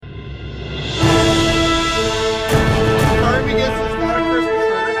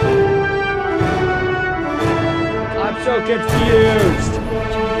confused.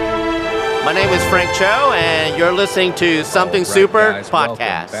 My name is Frank Cho, and you're listening to Something Super Podcast.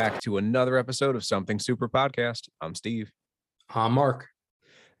 Welcome back to another episode of Something Super Podcast. I'm Steve. I'm Mark.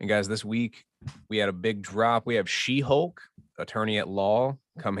 And guys, this week we had a big drop. We have She-Hulk, Attorney at Law,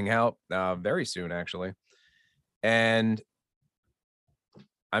 coming out very soon, actually. And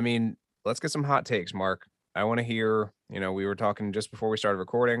I mean, let's get some hot takes, Mark. I want to hear, we were talking just before we started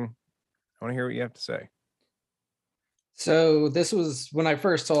recording. I want to hear what you have to say. So this was when I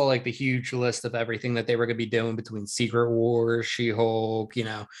first saw like the huge list of everything that they were going to be doing between Secret Wars, She-Hulk,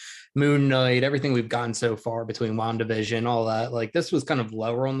 Moon Knight, everything we've gotten so far between WandaVision, all that. Like this was kind of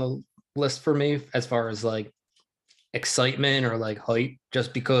lower on the list for me as far as like excitement or like hype,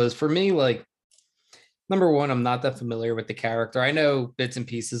 just because for me, like, number one, I'm not that familiar with the character. I know bits and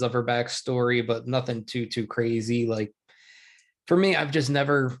pieces of her backstory, but nothing too crazy. Like for me, I've just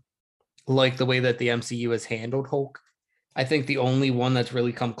never liked the way that the MCU has handled Hulk. I think the only one that's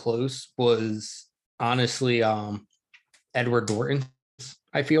really come close was honestly Edward Norton,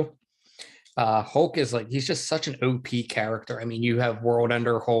 I feel. Hulk is like, he's just such an OP character. I mean, you have World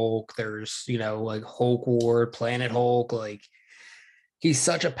Ender Hulk, there's, like Hulk Ward, Planet Hulk, like he's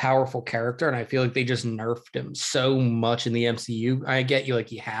such a powerful character, and I feel like they just nerfed him so much in the MCU. I get you,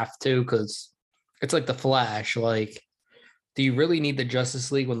 like you have to, because it's like the Flash. Like, do you really need the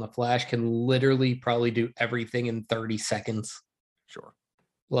Justice League when the Flash can literally probably do everything in 30 seconds? Sure.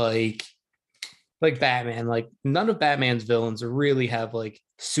 Like Batman, like none of Batman's villains really have like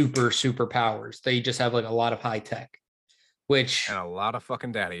super powers. They just have like a lot of high tech, which and a lot of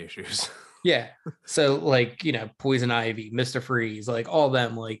fucking daddy issues. Yeah. So like, Poison Ivy, Mr. Freeze, like all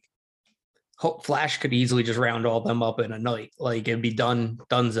them, like Flash could easily just round all them up in a night. Like it'd be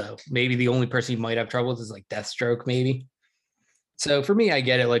donezo. Maybe the only person you might have trouble with is like Deathstroke, maybe. So for me, I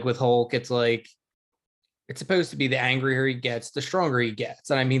get it. Like with Hulk, it's like, it's supposed to be the angrier he gets, the stronger he gets.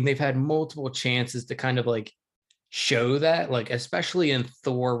 And I mean, they've had multiple chances to kind of like show that, like, especially in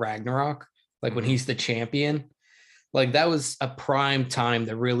Thor Ragnarok, like when he's the champion, like that was a prime time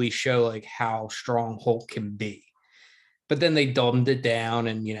to really show like how strong Hulk can be. But then they dumbed it down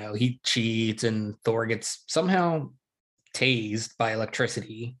and, he cheats and Thor gets somehow tased by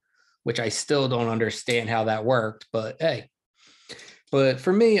electricity, which I still don't understand how that worked, but hey. But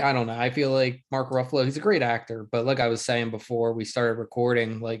for me, I don't know. I feel like Mark Ruffalo, he's a great actor, but like I was saying before we started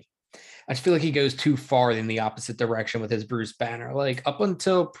recording, like I just feel like he goes too far in the opposite direction with his Bruce Banner. Like up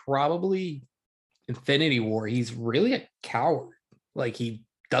until probably Infinity War, he's really a coward. Like he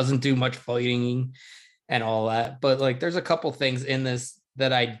doesn't do much fighting and all that. But like there's a couple things in this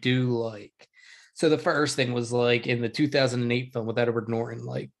that I do like. So the first thing was like in the 2008 film with Edward Norton,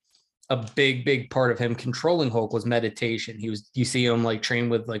 like a big part of him controlling Hulk was meditation. You see him like train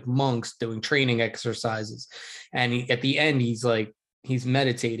with like monks doing training exercises. And at the end, he's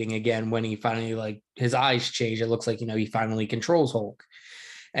meditating again when he finally, like, his eyes change. It looks like, he finally controls Hulk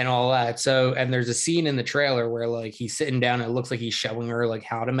and all that. So, and there's a scene in the trailer where like he's sitting down and it looks like he's showing her like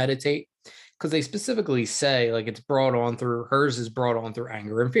how to meditate. Because they specifically say like hers is brought on through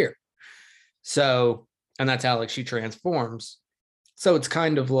anger and fear. So, and that's how like she transforms. So it's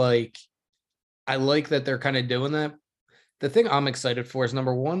kind of like, I like that they're kind of doing that. The thing I'm excited for is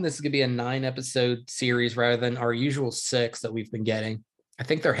number one, this is going to be a 9-episode series rather than our usual 6 that we've been getting. I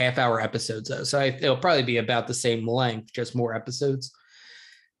think they're half-hour episodes though. So it'll probably be about the same length, just more episodes.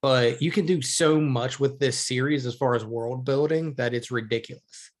 But you can do so much with this series as far as world building that it's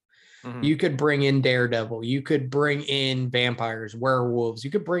ridiculous. Mm-hmm. You could bring in Daredevil. You could bring in vampires, werewolves.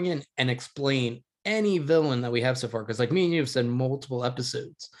 You could bring in and explain any villain that we have so far. Because like me and you have said multiple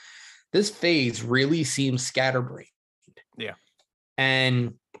episodes, this phase really seems scatterbrained. Yeah.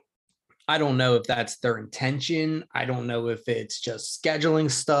 And I don't know if that's their intention. I don't know if it's just scheduling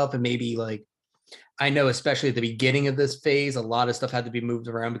stuff. And maybe like, I know especially at the beginning of this phase, a lot of stuff had to be moved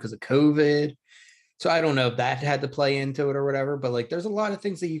around because of COVID. So I don't know if that had to play into it or whatever, but like there's a lot of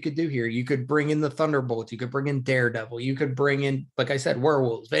things that you could do here. You could bring in the Thunderbolts. You could bring in Daredevil. You could bring in, like I said,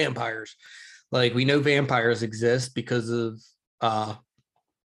 werewolves, vampires. Like we know vampires exist because of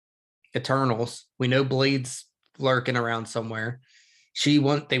Eternals. We know Blade's lurking around somewhere. They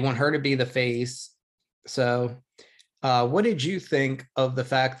want her to be the face. So what did you think of the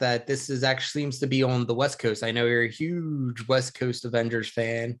fact that this is actually seems to be on the West Coast? I know you're a huge West Coast Avengers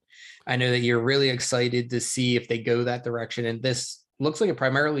fan. I know that you're really excited to see if they go that direction. And this looks like it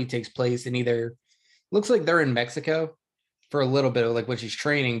primarily takes place in looks like they're in Mexico for a little bit of like when she's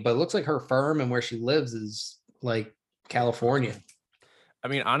training, but it looks like her firm and where she lives is like California. I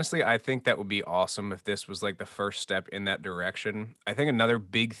mean, honestly, I think that would be awesome if this was like the first step in that direction. I think another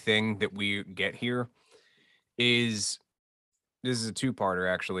big thing that we get here is this is a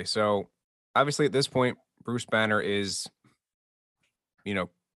two-parter actually. So obviously at this point, Bruce Banner is, you know,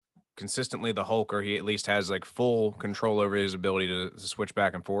 consistently the Hulk, or he at least has like full control over his ability to switch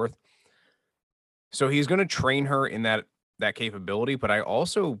back and forth. So he's going to train her in that capability. But I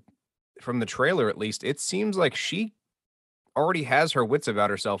also, from the trailer at least, it seems like she already has her wits about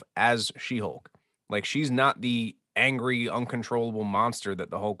herself as She-Hulk. Like she's not the angry, uncontrollable monster that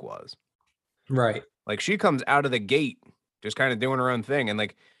the Hulk was. Right. Like she comes out of the gate just kind of doing her own thing. And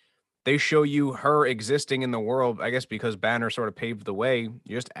like they show you her existing in the world, I guess, because Banner sort of paved the way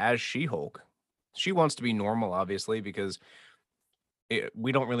just as She-Hulk. She wants to be normal, obviously, because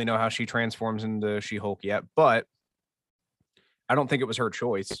we don't really know how she transforms into She-Hulk yet, but I don't think it was her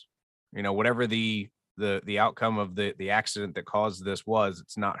choice. You know, whatever the outcome of the accident that caused this was,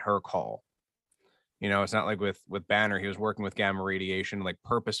 it's not her call. You know, it's not like with Banner, he was working with gamma radiation, like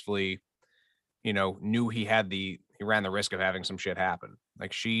purposefully, you know, knew he ran the risk of having some shit happen.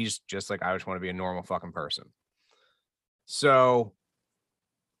 Like she's just like, I just want to be a normal fucking person. So,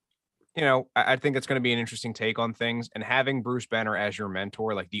 you know, I think it's going to be an interesting take on things. And having Bruce Banner as your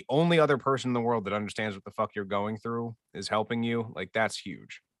mentor, like the only other person in the world that understands what the fuck you're going through is helping you. Like that's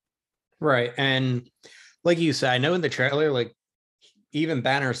huge. Right. And like you said, I know in the trailer, like even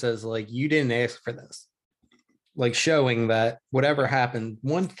Banner says, like, you didn't ask for this. Like showing that whatever happened.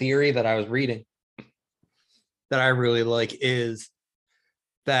 One theory that I was reading that I really like is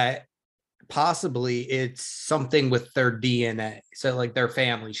that possibly it's something with their DNA. So like their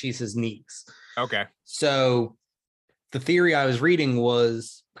family, she's his niece. Okay. So the theory I was reading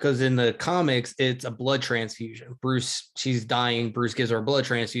was because in the comics, it's a blood transfusion. Bruce, she's dying. Bruce gives her a blood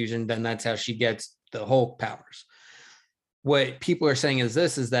transfusion. Then that's how she gets the Hulk powers. What people are saying is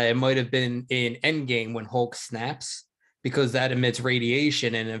that it might have been in Endgame when Hulk snaps, because that emits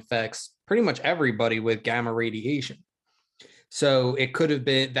radiation and affects pretty much everybody with gamma radiation. So it could have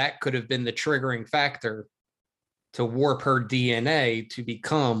been the triggering factor to warp her DNA to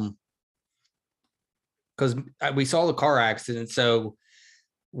become, because we saw the car accident. So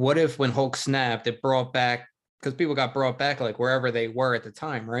what if when Hulk snapped, it brought back, because people got brought back like wherever they were at the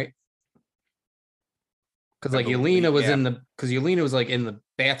time, right? Because like Yelena was Yelena was like in the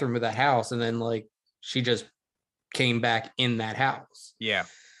bathroom of the house, and then like she just came back in that house. Yeah.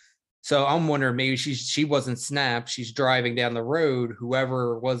 So I'm wondering, maybe she wasn't snapped. She's driving down the road.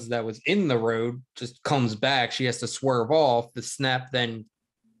 Whoever it was that was in the road just comes back. She has to swerve off. The snap then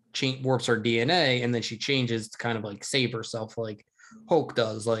warps her DNA, and then she changes to kind of like save herself, like Hulk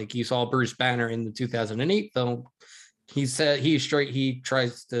does. Like you saw Bruce Banner in the 2008 film. He said he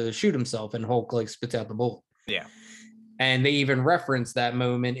tries to shoot himself, and Hulk like spits out the bullet. Yeah. And they even referenced that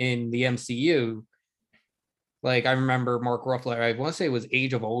moment in the MCU. Like I remember Mark Ruffalo, I want to say it was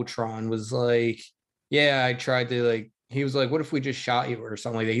Age of Ultron, was like, yeah, I tried to like, he was like, what if we just shot you or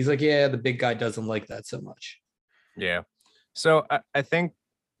something like that? He's like, yeah, the big guy doesn't like that so much. Yeah. So I think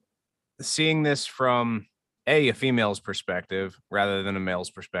seeing this from a female's perspective rather than a male's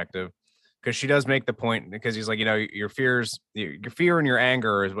perspective, because she does make the point, because he's like, you know, your fear and your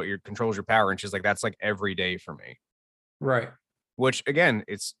anger is what controls your power. And she's like, that's like every day for me. Right. Which again,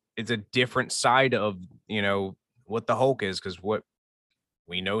 it's a different side of, you know, what the Hulk is, because what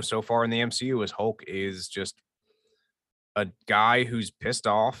we know so far in the MCU is Hulk is just a guy who's pissed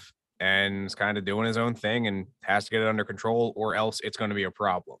off and is kind of doing his own thing and has to get it under control, or else it's going to be a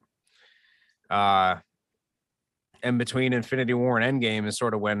problem. And between Infinity War and Endgame is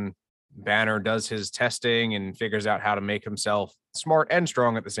sort of when Banner does his testing and figures out how to make himself smart and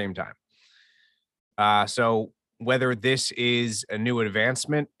strong at the same time. So whether this is a new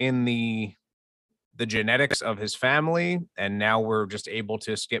advancement in the genetics of his family, and now we're just able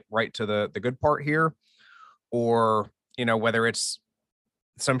to skip right to the good part here, or, you know, whether it's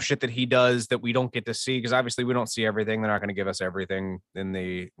some shit that he does that we don't get to see, because obviously we don't see everything. They're not going to give us everything in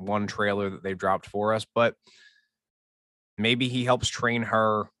the one trailer that they've dropped for us, but maybe he helps train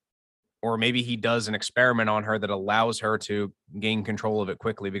her, or maybe he does an experiment on her that allows her to gain control of it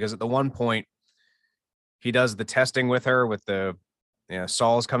quickly. Because at the one point he does the testing with her with the, you know,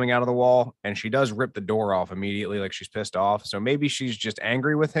 saws coming out of the wall, and she does rip the door off immediately, like she's pissed off. So maybe she's just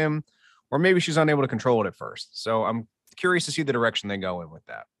angry with him, or maybe she's unable to control it at first. So I'm curious to see the direction they go in with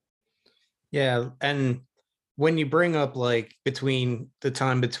that. Yeah. And when you bring up like between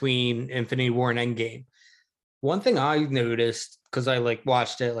Infinity War and Endgame, one thing I noticed, because I like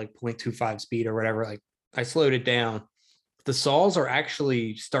watched it like 0.25 speed or whatever, like I slowed it down. The saws are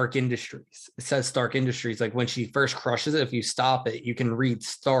actually Stark Industries. It says Stark Industries. Like when she first crushes it, if you stop it, you can read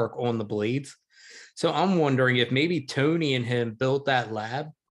Stark on the blades. So I'm wondering if maybe Tony and him built that lab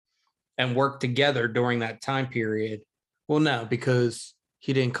and worked together during that time period, Well, no, because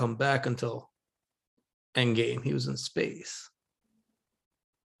he didn't come back until Endgame. He was in space.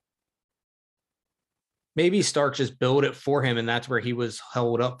 Maybe Stark just built it for him, and that's where he was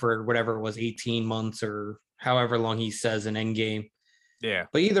held up for whatever it was, 18 months or however long he says in Endgame. Yeah.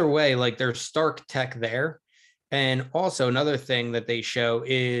 But either way, like there's Stark tech there. And also another thing that they show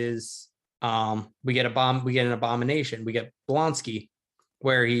is we get an abomination. We get Blonsky,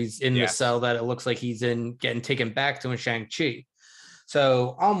 where he's in the cell that it looks like he's in getting taken back to in Shang-Chi.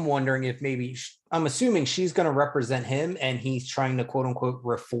 So I'm wondering if maybe I'm assuming she's going to represent him and he's trying to quote unquote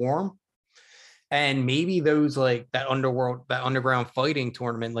reform. And maybe those like that underground fighting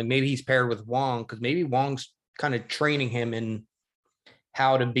tournament, like maybe he's paired with Wong because maybe Wong's kind of training him in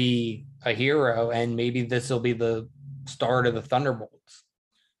how to be a hero. And maybe this will be the start of the Thunderbolts.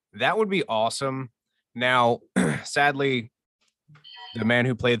 That would be awesome. Now, sadly, the man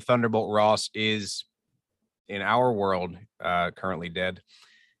who played Thunderbolt Ross is in our world currently dead.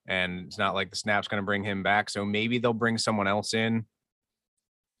 And it's not like the snap's going to bring him back. So maybe they'll bring someone else in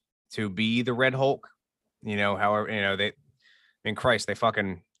to be the Red Hulk. However, they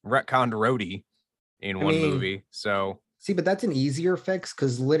fucking retconned Rhodey in one movie. So see, but that's an easier fix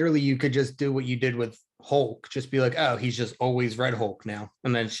because literally you could just do what you did with Hulk. Just be like, oh, he's just always Red Hulk now.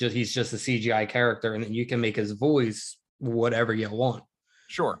 And then he's just a CGI character. And then you can make his voice whatever you want.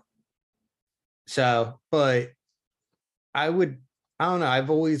 Sure. So, but I don't know. I've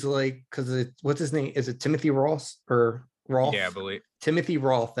always because what's his name? Is it Timothy Ross or Roth? Yeah, I believe Timothy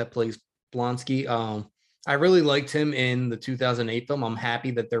Roth that plays Blonsky. I really liked him in the 2008 film. I'm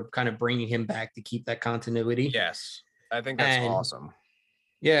happy that they're kind of bringing him back to keep that continuity. Yes, I think that's awesome.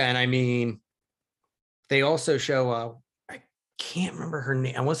 Yeah, and I mean, they also show. I can't remember her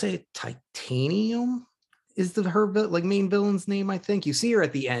name. I want to say Titanium is her main villain's name. I think you see her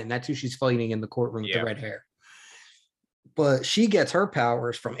at the end. That's who she's fighting in the courtroom with the red hair. But she gets her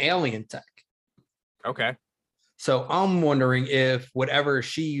powers from alien tech. Okay. So I'm wondering if whatever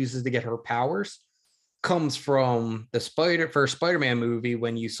she uses to get her powers comes from the first Spider-Man movie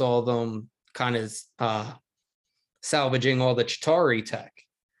when you saw them kind of salvaging all the Chitauri tech.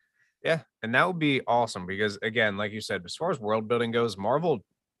 Yeah, and that would be awesome because, again, like you said, as far as world building goes, Marvel,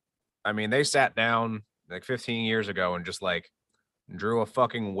 I mean, they sat down like 15 years ago and just like drew a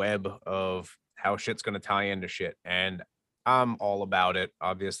fucking web of how shit's going to tie into shit. And I'm all about it,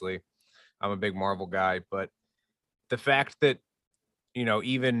 obviously. I'm a big Marvel guy, but the fact that,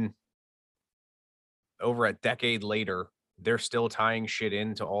 even over a decade later, they're still tying shit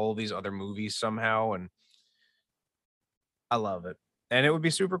into all these other movies somehow. And I love it. And it would be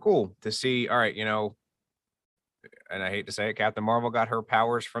super cool to see, all right, and I hate to say it, Captain Marvel got her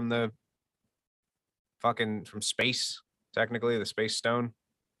powers from from space, technically, the Space Stone.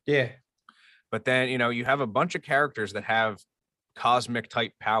 Yeah. But then, you have a bunch of characters that have cosmic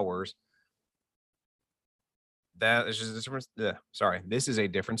type powers. That is just sorry, this is a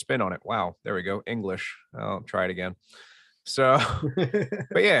different spin on it. Wow, there we go. English. I'll try it again. So,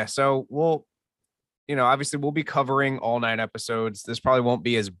 but yeah, so we'll, obviously we'll be covering all 9 episodes. This probably won't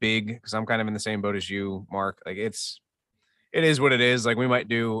be as big because I'm kind of in the same boat as you, Mark. Like it is what it is. Like we might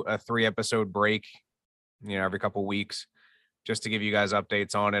do a 3-episode break, every couple weeks just to give you guys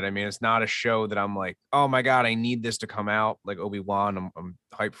updates on it. I mean, it's not a show that I'm like, oh my God, I need this to come out like Obi-Wan. I'm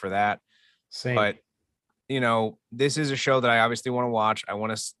hyped for that. Same. But this is a show that I obviously want to watch. I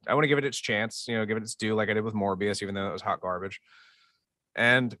want to give it its chance, give it its due, like I did with Morbius, even though it was hot garbage.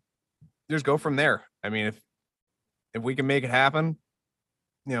 And just go from there. I mean, if we can make it happen,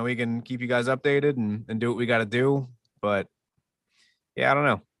 we can keep you guys updated and do what we got to do. But yeah, I don't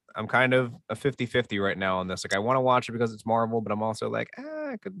know. I'm kind of a 50-50 right now on this. Like I want to watch it because it's Marvel, but I'm also like,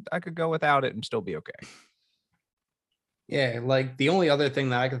 I could go without it and still be okay. Yeah, like the only other thing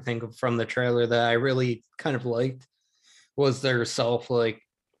that I could think of from the trailer that I really kind of liked was their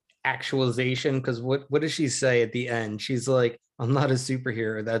actualization. Because what does she say at the end? She's like, I'm not a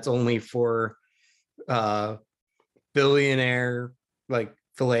superhero. That's only for billionaire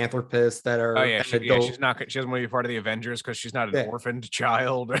philanthropists that are she doesn't want to be part of the Avengers because she's not an orphaned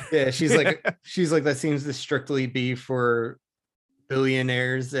child. Yeah, she's like that seems to strictly be for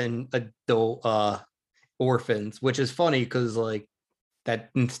billionaires and adult orphans, which is funny because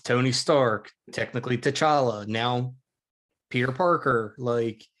that's Tony Stark, technically T'Challa, now Peter Parker,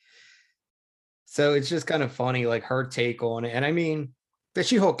 so it's just kind of funny, her take on it. And I mean, the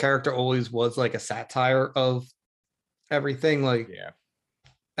She-Hulk character always was a satire of everything,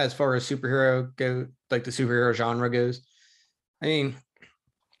 as far as superhero go, the superhero genre goes. I mean,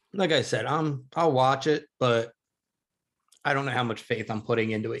 like I said, I'll watch it, but I don't know how much faith I'm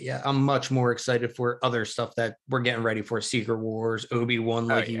putting into it yet. I'm much more excited for other stuff that we're getting ready for. Secret Wars, Obi-Wan,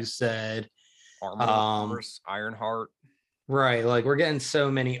 Oh like yeah, you said. Armored Um, Wars, Ironheart. right. Like we're getting so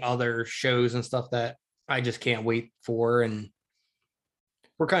many other shows and stuff that I just can't wait for. And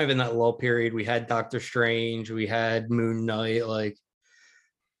we're kind of in that lull period. We had Doctor Strange, we had Moon Knight. Like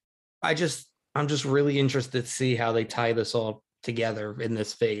I'm just really interested to see how they tie this all together in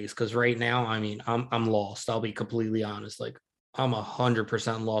this phase. Cause right now, I mean, I'm lost. I'll be completely honest. Like I'm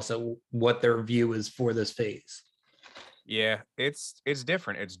 100% lost at what their view is for this phase. Yeah, it's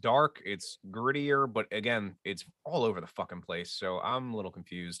different. It's dark, it's grittier, but again, it's all over the fucking place. So I'm a little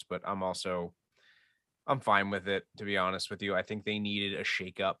confused, but I'm fine with it, to be honest with you. I think they needed a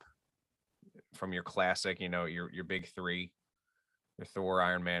shakeup from your classic, your big three, your Thor,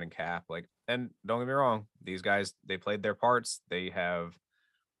 Iron Man, and Cap. Like, and don't get me wrong, these guys, they played their parts. They have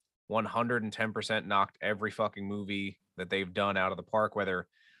 110% knocked every fucking movie that they've done out of the park, whether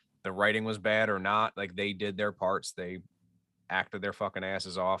the writing was bad or not. Like, they did their parts. They acted their fucking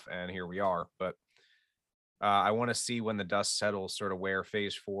asses off, and here we are. But I want to see when the dust settles, sort of where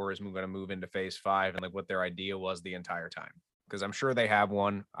Phase 4 is going to move into Phase 5, and like what their idea was the entire time. Because I'm sure they have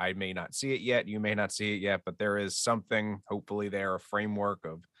one. I may not see it yet. You may not see it yet, but there is something. Hopefully, there a framework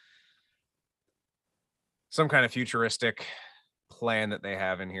of some kind of futuristic plan that they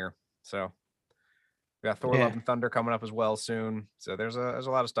have in here. So we got Thor: Love Yeah. and Thunder coming up as well soon. So there's a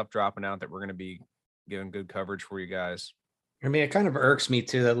lot of stuff dropping out that we're going to be giving good coverage for you guys. I mean, it kind of irks me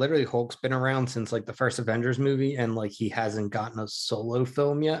too that literally Hulk's been around since like the first Avengers movie and like he hasn't gotten a solo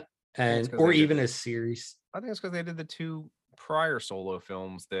film yet I think it's and because or they did even a series. I think it's because they did the two prior solo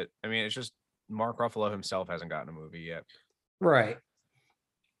films that, I mean, it's just Mark Ruffalo himself hasn't gotten a movie yet. Right.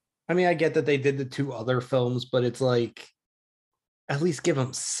 I mean, I get that they did the two other films, but it's like at least give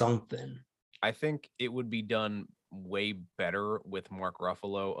them something. I think it would be done way better with Mark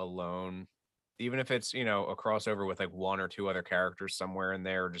Ruffalo alone, even if it's, a crossover with like one or two other characters somewhere in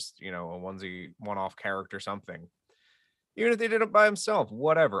there, just, a onesie, one off character, something. Even if they did it by himself,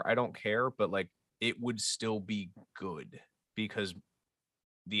 whatever, I don't care, but like it would still be good because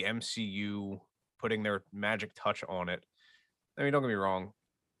the MCU putting their magic touch on it. I mean, don't get me wrong,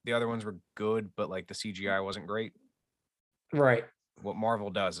 the other ones were good, but like the CGI wasn't great. Right. What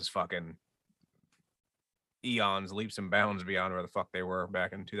Marvel does is fucking eons, leaps and bounds beyond where the fuck they were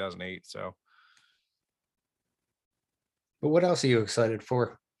back in 2008. So, But what else are you excited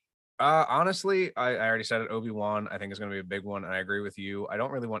for? honestly, I already said it. Obi-Wan, I think is going to be a big one, and I agree with you. I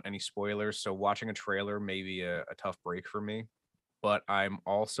don't really want any spoilers, so watching a trailer may be a tough break for me. But I'm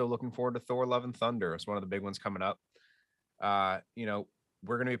also looking forward to Thor: Love and Thunder. It's one of the big ones coming up.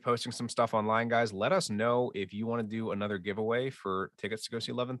 We're going to be posting some stuff online, guys. Let us know if you want to do another giveaway for tickets to go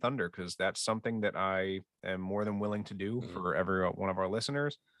see Love and Thunder, because that's something that I am more than willing to do for every one of our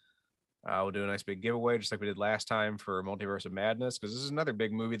listeners. We'll do a nice big giveaway, just like we did last time for Multiverse of Madness, because this is another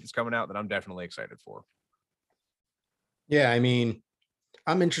big movie that's coming out that I'm definitely excited for. Yeah, I mean,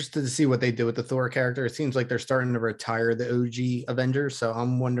 I'm interested to see what they do with the Thor character. It seems like they're starting to retire the OG Avengers, so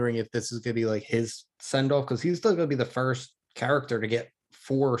I'm wondering if this is going to be like his send off because he's still going to be the first character to get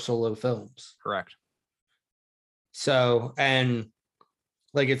 4 solo films. Correct. So, and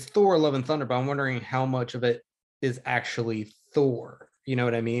like it's Thor: Love and Thunder, but I'm wondering how much of it is actually Thor. You know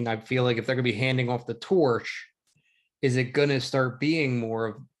what I mean? I feel like if they're going to be handing off the torch, is it going to start being more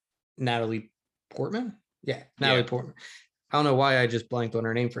of Natalie Portman? Yeah, Natalie Portman. I don't know why I just blanked on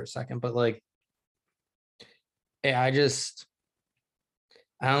her name for a second, but like, yeah, I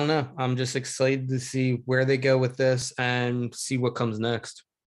don't know. I'm just excited to see where they go with this and see what comes next.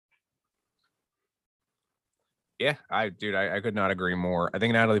 Yeah, I could not agree more. I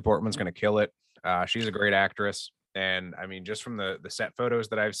think Natalie Portman's going to kill it. She's a great actress. And I mean, just from the set photos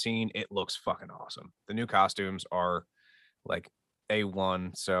that I've seen, it looks fucking awesome. The new costumes are like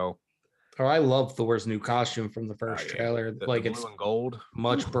A1. So, Oh, I love Thor's new costume from the first trailer. Like the it's blue and gold,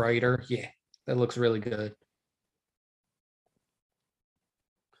 much brighter. Yeah, that looks really good.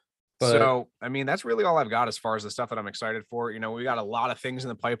 But so, I mean, that's really all I've got as far as the stuff that I'm excited for. We got a lot of things in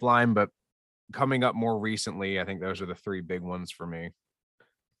the pipeline, but coming up more recently, I think those are the 3 big ones for me.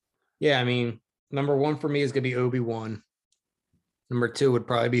 yeah, I mean, number 1 for me is going to be Obi-Wan. Number 2 would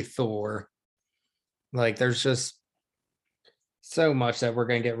probably be Thor. Like, there's just so much that we're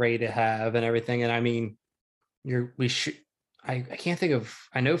going to get ready to have and everything. And I mean, I can't think of,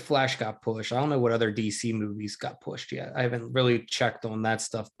 I know Flash got pushed. I don't know what other DC movies got pushed yet. I haven't really checked on that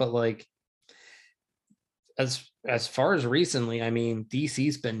stuff, but like, as far as recently, I mean,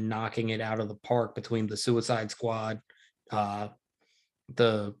 DC's been knocking it out of the park between the Suicide Squad,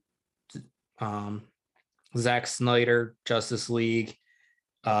 the Zack Snyder, Justice League.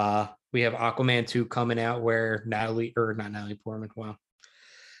 We have Aquaman 2 coming out where not Natalie Portman. Wow.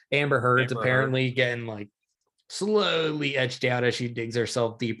 Amber Heard's Amber Heard. apparently getting like slowly etched out as she digs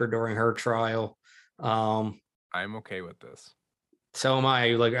herself deeper during her trial. I'm okay with this. So am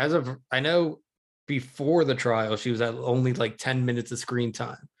I. Like, as of I know before the trial, she was at only like 10 minutes of screen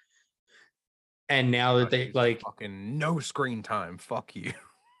time. And now that they like fucking no screen time, fuck you.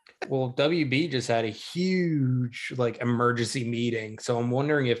 well, WB just had a huge like emergency meeting. So I'm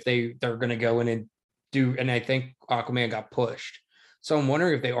wondering if they're gonna go in and do, and I think Aquaman got pushed. So I'm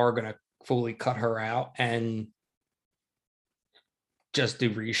wondering if they are gonna fully cut her out and just do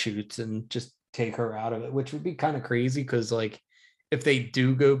reshoots and just take her out of it, which would be kind of crazy because like if they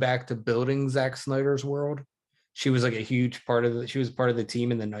do go back to building Zack Snyder's world, she was like a huge part of she was part of the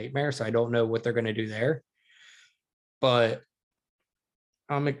team in the Nightmare. So I don't know what they're gonna do there. But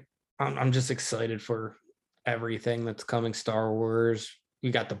I'm just excited for everything that's coming. Star Wars.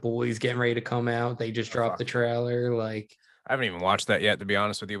 You got The Boys getting ready to come out. They just dropped the trailer. Like, I haven't even watched that yet, to be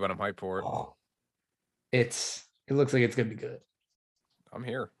honest with you, but I'm hyped for it. It looks like it's gonna be good. I'm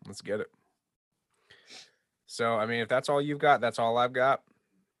here. Let's get it. So, I mean, if that's all you've got, that's all I've got.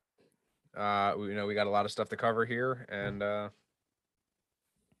 We got a lot of stuff to cover here, and I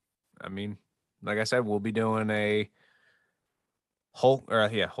mean, like I said, we'll be doing a Hulk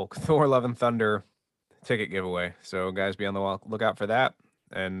Thor: Love and Thunder ticket giveaway. So, guys, be on the lookout for that,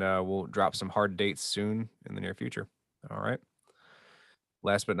 and we'll drop some hard dates soon in the near future. All right.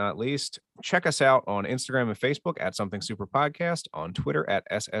 Last but not least, check us out on Instagram and Facebook at Something Super Podcast, on Twitter at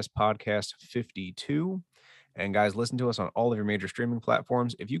SS Podcast 52. And guys, listen to us on all of your major streaming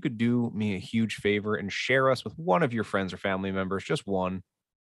platforms. If you could do me a huge favor and share us with one of your friends or family members, just one,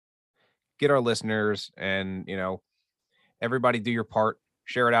 get our listeners and, everybody do your part,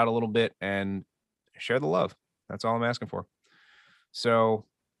 share it out a little bit and share the love. That's all I'm asking for. So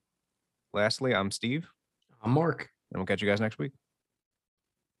lastly, I'm Steve. I'm Mark. And we'll catch you guys next week.